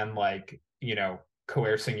this man like,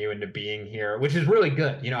 coercing you into being here?" Which is really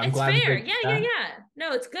good. I'm glad. It's fair. Yeah.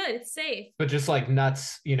 No, it's good. It's safe. But just like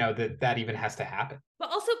nuts, that even has to happen. But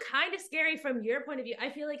also kind of scary from your point of view. I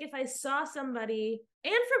feel like if I saw somebody,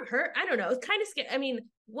 and from her, I don't know, it's kind of scary. I mean,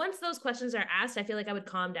 once those questions are asked, I feel like I would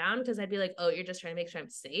calm down because I'd be like, oh, you're just trying to make sure I'm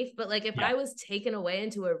safe. But like if I was taken away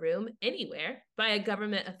into a room anywhere by a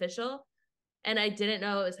government official and I didn't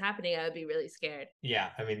know what was happening, I would be really scared. Yeah.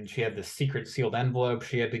 I mean, she had the secret sealed envelope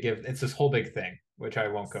she had to give. It's this whole big thing, which I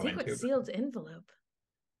won't go into. Secret sealed envelope.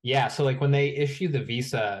 Yeah. So like when they issue the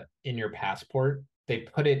visa in your passport, they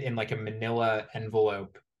put it in like a manila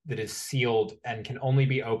envelope that is sealed and can only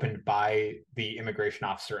be opened by the immigration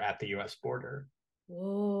officer at the US border.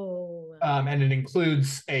 Whoa. And it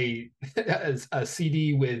includes a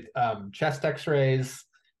CD with chest x-rays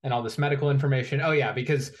and all this medical information. Oh yeah,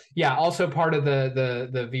 because also part of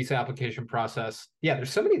the visa application process. Yeah, there's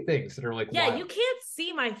so many things that are like wild. You can't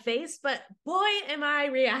see my face, but boy am I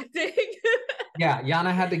reacting. Yeah,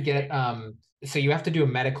 Yana had to get so you have to do a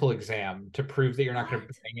medical exam to prove that you're not going to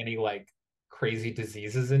bring any like crazy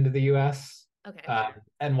diseases into the US. Okay.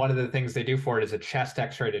 And one of the things they do for it is a chest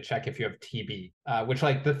x-ray to check if you have TB, which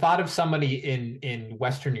like the thought of somebody in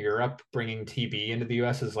Western Europe bringing TB into the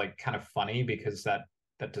US is like kind of funny because that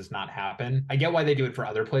does not happen. I get why they do it for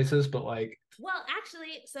other places, but like. Well,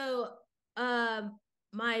 actually, so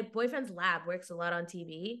my boyfriend's lab works a lot on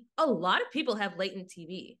TB. A lot of people have latent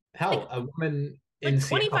TB. Hell, like, a woman like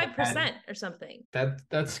 25% or something.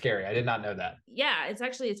 That's scary. I did not know that. Yeah, it's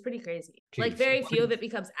pretty crazy. Jeez. Like very few of it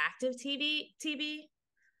becomes active TB.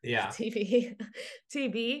 Yeah.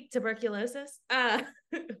 TB, tuberculosis.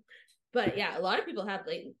 But yeah, a lot of people have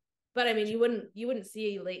latent. But I mean, you wouldn't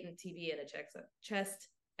see latent TB in a chest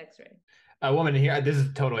x-ray. A woman here, this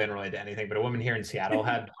is totally unrelated to anything, but a woman here in Seattle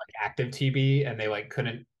had like active TB and they like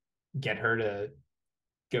couldn't get her to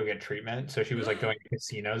go get treatment. So she was like going to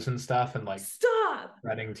casinos and stuff and like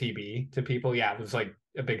spreading TB to people. Yeah, it was like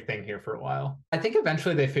a big thing here for a while. I think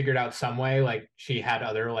eventually they figured out some way, like she had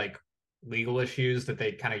other like legal issues that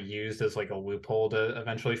they kind of used as like a loophole to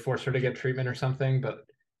eventually force her to get treatment or something. But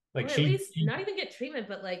like at least not even get treatment,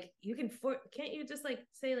 but like you can't you just like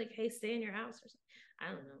say like, hey, stay in your house or something? I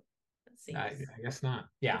don't know. I guess not.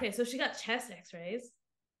 Yeah. Okay, so she got chest x-rays.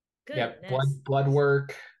 Good. Yep, blood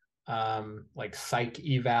work, like psych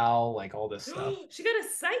eval, like all this stuff. She got a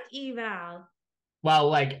psych eval. Well,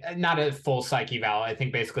 like not a full psych eval. I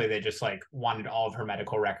think basically they just like wanted all of her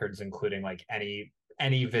medical records, including like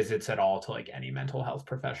any visits at all to like any mental health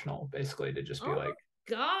professional, basically to just be like,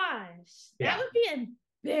 gosh, that would be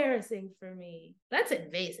embarrassing for me. That's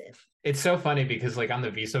invasive. It's so funny because like on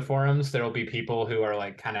the visa forums, there'll be people who are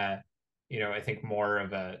like kind of, I think more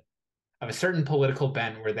of a certain political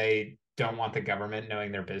bent where they don't want the government knowing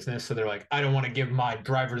their business. So they're like, I don't want to give my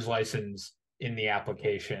driver's license in the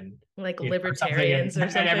application. Like libertarians or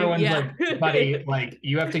something. And everyone's like, buddy, like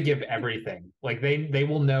you have to give everything. Like they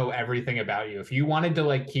will know everything about you. If you wanted to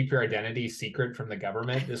like keep your identity secret from the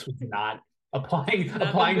government, this was not applying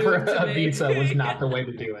for a visa was not the way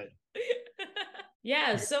to do it.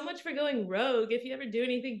 Yeah, so much for going rogue. If you ever do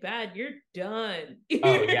anything bad, you're done.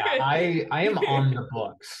 Oh yeah, I am on the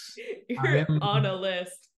books. You're on a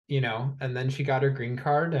list. And then she got her green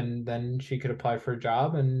card and then she could apply for a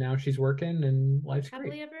job and now she's working and life's happily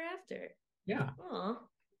great. Ever after. Yeah. Aw.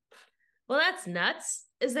 Well, that's nuts.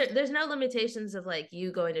 There's no limitations of like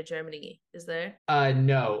you going to Germany, is there?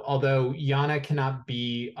 No, although Yana cannot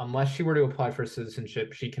be, unless she were to apply for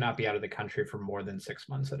citizenship, she cannot be out of the country for more than 6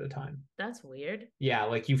 months at a time. That's weird. Yeah,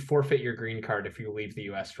 like you forfeit your green card if you leave the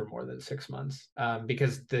US for more than 6 months.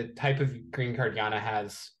 Because the type of green card Yana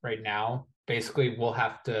has right now, basically she will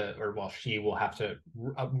have to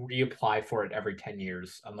reapply for it every 10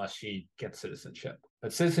 years unless she gets citizenship.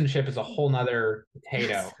 But citizenship is a whole nother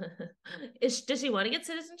potato. Does she want to get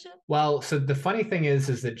citizenship? Well, so the funny thing is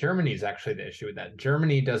that Germany is actually the issue with that.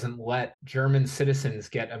 Germany doesn't let German citizens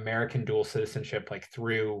get American dual citizenship like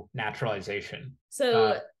through naturalization.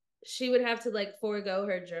 So she would have to like forego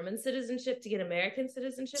her German citizenship to get American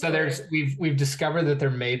citizenship? So we've discovered that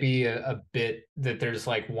there may be a bit that there's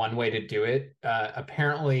like one way to do it.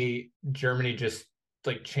 Apparently Germany just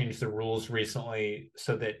like changed the rules recently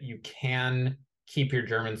so that you can keep your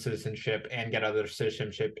German citizenship and get other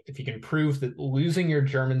citizenship if you can prove that losing your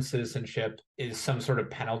German citizenship is some sort of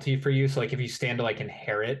penalty for you. So like if you stand to like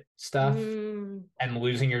inherit stuff and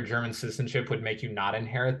losing your German citizenship would make you not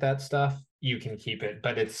inherit that stuff, you can keep it.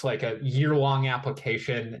 But it's like a year-long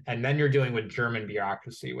application, and then you're dealing with German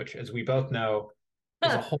bureaucracy, which, as we both know,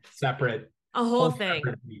 is a whole separate thing.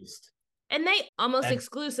 Beast. And they almost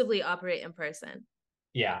exclusively operate in person.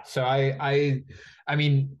 Yeah. So I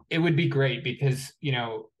mean, it would be great because, you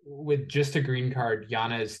know, with just a green card,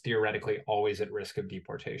 Yana is theoretically always at risk of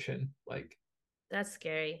deportation. Like, that's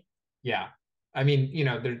scary. Yeah. I mean, you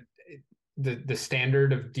know, the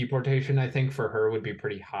standard of deportation, I think, for her would be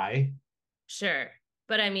pretty high. Sure.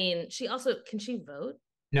 But I mean, can she vote?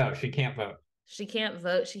 No, she can't vote. She can't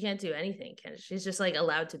vote. She can't do anything. She's just like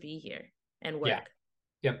allowed to be here and work. Yeah.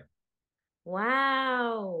 Yep.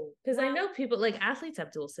 Wow. Because I know people like athletes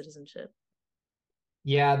have dual citizenship.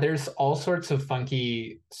 Yeah, there's all sorts of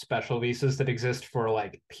funky special visas that exist for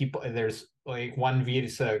like people. There's like one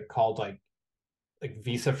visa called like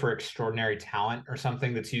visa for extraordinary talent or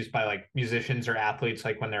something that's used by like musicians or athletes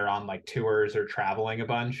like when they're on like tours or traveling a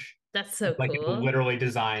bunch. That's so like cool. It's literally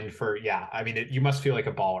designed for, I mean, you must feel like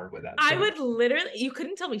a baller with that. I would literally, you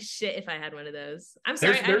couldn't tell me shit if I had one of those. I'm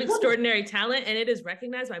sorry, I have extraordinary talent and it is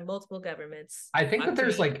recognized by multiple governments. I think that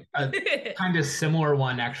there's like a kind of similar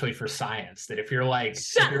one actually for science, that if you're like,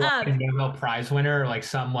 like a Nobel Prize winner, or like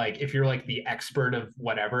some like, if you're like the expert of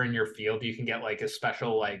whatever in your field, you can get like a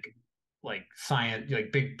special like science,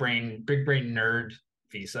 like big brain nerd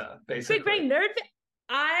visa, basically. Big brain nerd?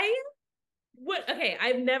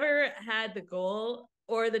 I've never had the goal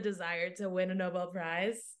or the desire to win a Nobel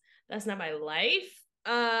Prize. That's not my life.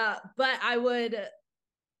 But I would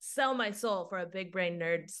sell my soul for a big brain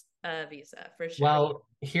nerd's visa for sure. Well,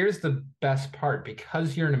 here's the best part.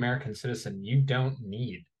 Because you're an American citizen, you don't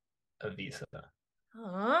need a visa.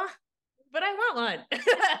 But I want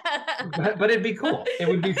one. but it'd be cool. It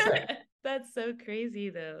would be sick. That's so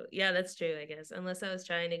crazy, though. Yeah, that's true, I guess. Unless I was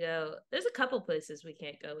trying to go. There's a couple places we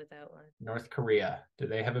can't go without one. North Korea. Do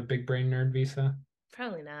they have a big brain nerd visa?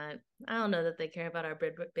 Probably not. I don't know that they care about our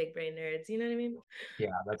big brain nerds. You know what I mean?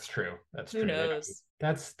 Yeah, that's true. That's true. Who knows?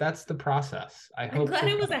 That's the process. I'm glad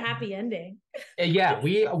it was a happy ending. Yeah,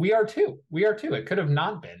 we are too. We are too. It could have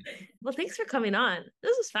not been. Well, thanks for coming on.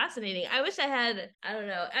 This was fascinating. I wish I had, I don't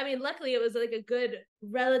know. I mean, luckily it was like a good,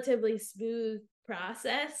 relatively smooth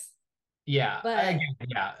process. Yeah, but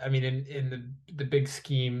I mean, in the big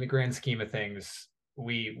scheme, the grand scheme of things,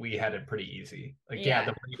 we had it pretty easy. Like,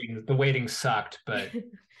 the waiting sucked, but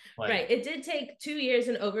like, right. It did take 2 years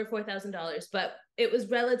and over $4,000, but it was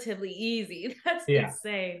relatively easy. That's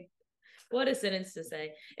insane. What a sentence to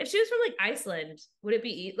say. If she was from like Iceland, would it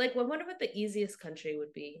be like? I wonder what the easiest country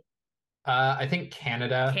would be. I think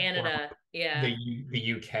Canada, yeah.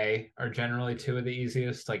 The UK are generally two of the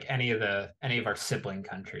easiest. Like any of our sibling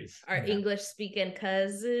countries. Our English speaking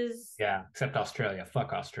cousins. Yeah, except Australia.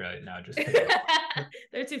 Fuck Australia. No, just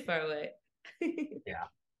they're too far away.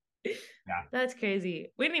 Yeah. That's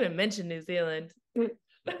crazy. We didn't even mention New Zealand.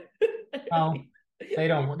 Oh, they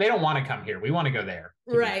don't want to come here. We want to go there.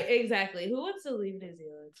 Right, exactly. Who wants to leave New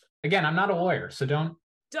Zealand? Again, I'm not a lawyer, so don't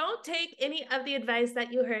take any of the advice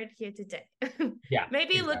that you heard here today. Yeah.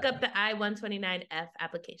 Maybe exactly. Look up the I-129F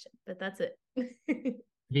application, but that's it.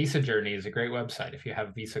 Visa Journey is a great website if you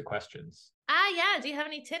have visa questions. Yeah. Do you have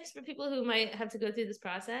any tips for people who might have to go through this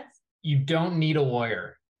process? You don't need a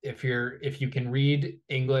lawyer. If you can read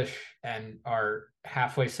English and are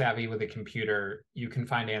halfway savvy with a computer, you can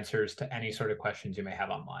find answers to any sort of questions you may have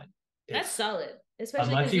online. That's solid,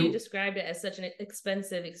 especially because you described it as such an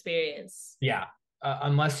expensive experience. Yeah.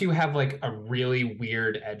 Unless you have like a really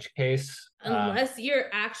weird edge case. Unless you're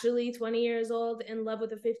actually 20 years old in love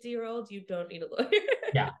with a 50-year-old, you don't need a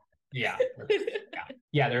lawyer. Yeah.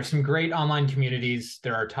 There's some great online communities.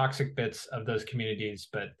 There are toxic bits of those communities,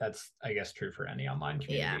 but that's, I guess, true for any online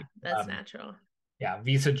community. Yeah, that's natural. Yeah,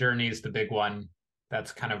 Visa Journey is the big one.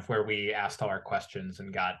 That's kind of where we asked all our questions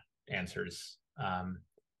and got answers.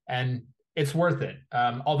 And it's worth it.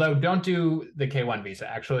 Although don't do the K1 visa,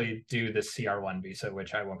 actually do the CR1 visa,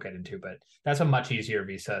 which I won't get into, but that's a much easier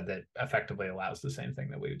visa that effectively allows the same thing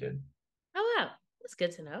that we did. Oh, wow. That's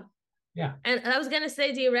good to know. Yeah. And I was going to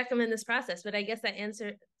say, do you recommend this process? But I guess that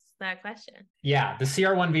answers that question. Yeah, the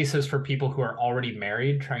CR1 visa is for people who are already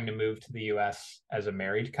married trying to move to the US as a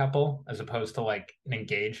married couple, as opposed to like an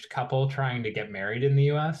engaged couple trying to get married in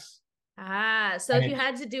the US. So if you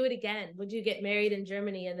had to do it again, would you get married in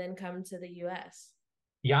Germany and then come to the US?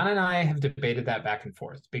 Jan and I have debated that back and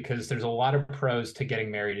forth because there's a lot of pros to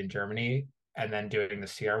getting married in Germany and then doing the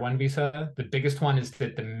CR1 visa. The biggest one is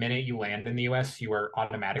that the minute you land in the US, you are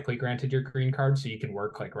automatically granted your green card, so you can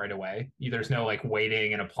work like right away. There's no like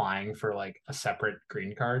waiting and applying for like a separate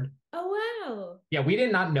green card. Oh, wow. Yeah, we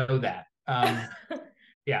did not know that. Where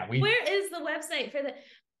is the website for the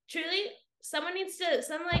truly some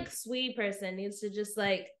like Swede person needs to just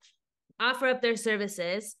like offer up their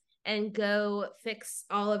services and go fix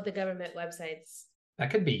all of the government websites. That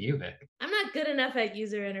could be you, Vic. I'm not good enough at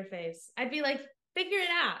user interface. I'd be like, figure it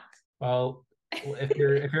out. Well, if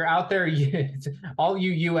you're out there, all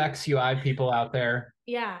you UX UI people out there.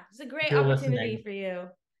 Yeah, it's a great opportunity for you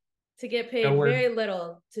to get paid very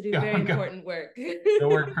little to do very important work. Go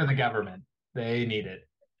work for the government. They need it.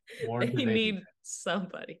 They need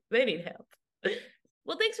somebody. They need help.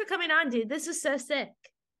 Well, thanks for coming on, dude. This is so sick.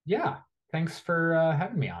 Yeah. Thanks for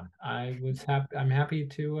having me on. I'm happy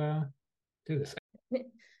to do this.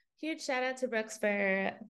 Huge shout out to Brooks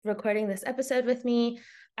for recording this episode with me.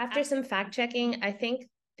 After some fact checking, I think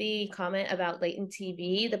the comment about latent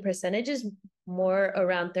TB, the percentage is more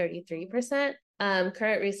around 33%.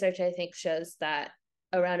 Current research, I think, shows that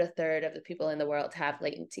around a third of the people in the world have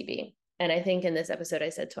latent TB. And I think in this episode, I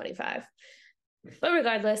said 25. But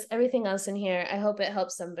regardless, everything else in here, I hope it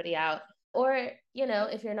helps somebody out. Or,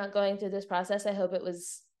 if you're not going through this process, I hope it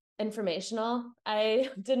was informational. I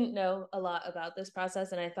didn't know a lot about this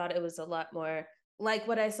process, and I thought it was a lot more like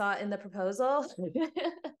what I saw in the proposal.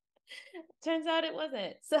 Turns out it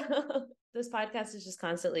wasn't. So this podcast is just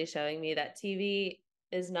constantly showing me that TV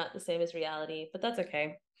is not the same as reality, but that's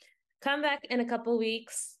okay. Come back in a couple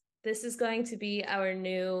weeks. This is going to be our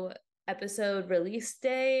new episode release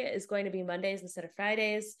day is going to be Mondays instead of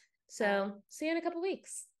Fridays. So see you in a couple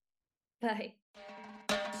weeks. Bye.